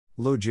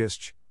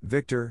Logist,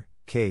 Victor,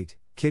 Kate,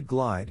 Kid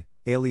Glide,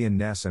 Alien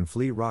Ness and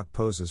Flea Rock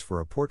poses for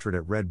a portrait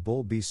at Red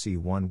Bull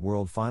BC1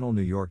 World Final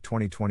New York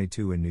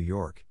 2022 in New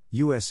York,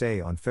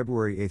 USA on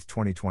February 8,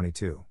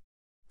 2022.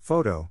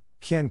 Photo,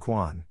 Kien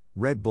Kwan,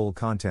 Red Bull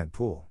Content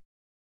Pool.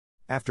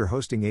 After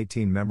hosting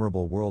 18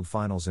 memorable World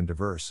Finals in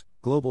diverse,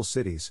 global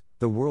cities,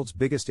 the world's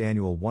biggest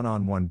annual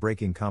one-on-one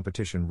breaking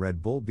competition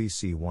Red Bull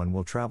BC1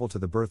 will travel to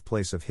the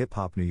birthplace of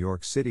hip-hop New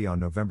York City on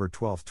November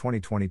 12,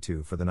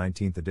 2022 for the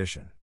 19th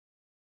edition.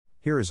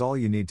 Here is all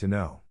you need to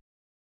know.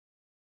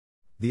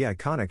 The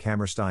iconic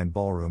Hammerstein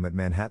Ballroom at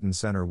Manhattan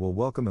Center will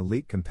welcome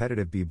elite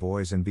competitive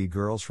B-boys and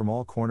B-girls from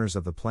all corners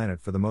of the planet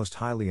for the most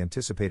highly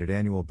anticipated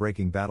annual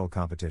breaking battle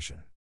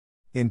competition.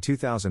 In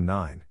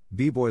 2009,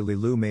 B-boy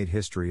Lilu made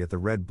history at the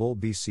Red Bull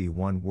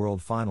BC1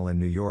 World Final in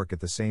New York at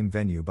the same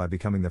venue by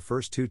becoming the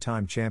first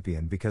two-time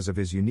champion because of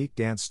his unique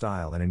dance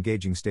style and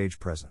engaging stage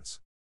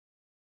presence.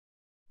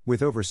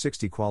 With over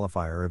 60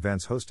 qualifier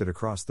events hosted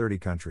across 30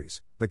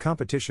 countries, the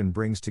competition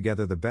brings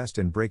together the best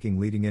in breaking,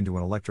 leading into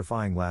an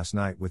electrifying last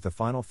night with the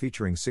final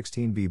featuring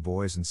 16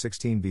 B-boys and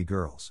 16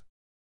 B-girls.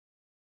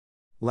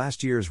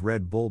 Last year's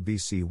Red Bull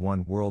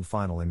BC1 World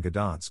Final in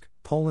Gdansk,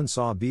 Poland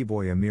saw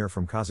B-boy Amir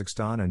from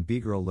Kazakhstan and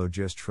B-girl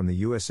Logist from the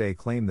USA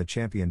claim the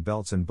champion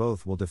belts, and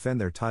both will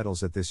defend their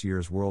titles at this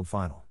year's World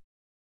Final.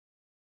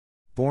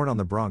 Born on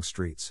the Bronx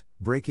streets,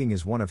 breaking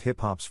is one of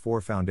hip-hop's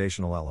four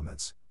foundational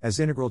elements, as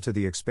integral to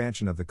the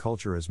expansion of the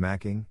culture as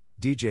macking,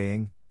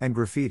 DJing, and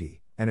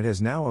graffiti, and it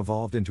has now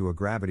evolved into a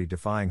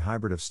gravity-defying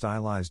hybrid of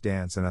stylized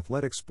dance and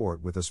athletic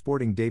sport with a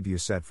sporting debut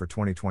set for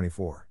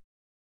 2024.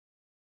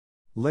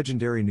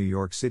 Legendary New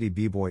York City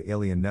b-boy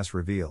Alien Ness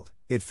revealed,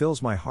 "It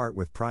fills my heart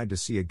with pride to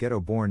see a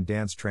ghetto-born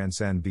dance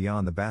transcend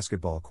beyond the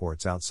basketball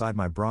courts outside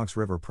my Bronx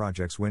River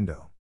Project's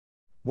window.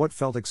 What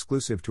felt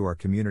exclusive to our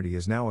community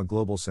is now a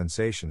global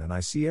sensation, and I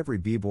see every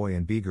b-boy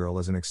and b-girl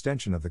as an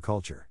extension of the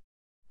culture.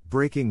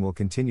 Breaking will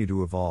continue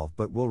to evolve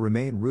but will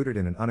remain rooted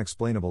in an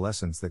unexplainable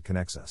essence that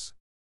connects us.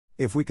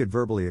 If we could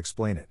verbally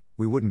explain it,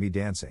 we wouldn't be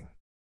dancing."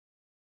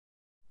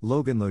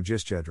 Logan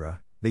Logistjedra,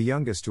 the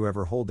youngest to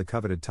ever hold the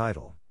coveted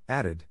title,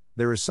 added,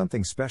 "There is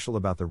something special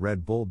about the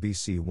Red Bull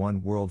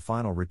BC1 World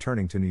Final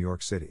returning to New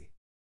York City.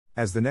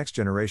 As the next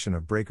generation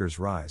of breakers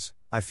rise,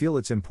 I feel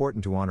it's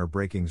important to honor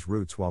breaking's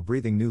roots while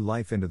breathing new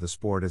life into the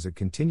sport as it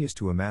continues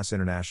to amass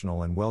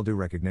international and well-due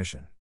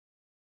recognition."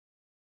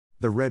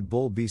 The Red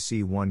Bull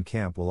BC1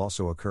 camp will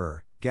also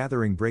occur,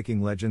 gathering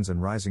breaking legends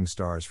and rising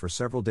stars for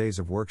several days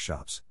of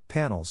workshops,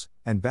 panels,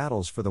 and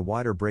battles for the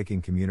wider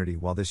breaking community,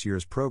 while this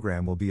year's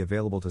program will be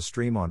available to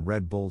stream on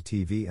Red Bull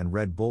TV and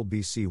Red Bull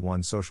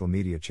BC1 social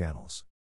media channels.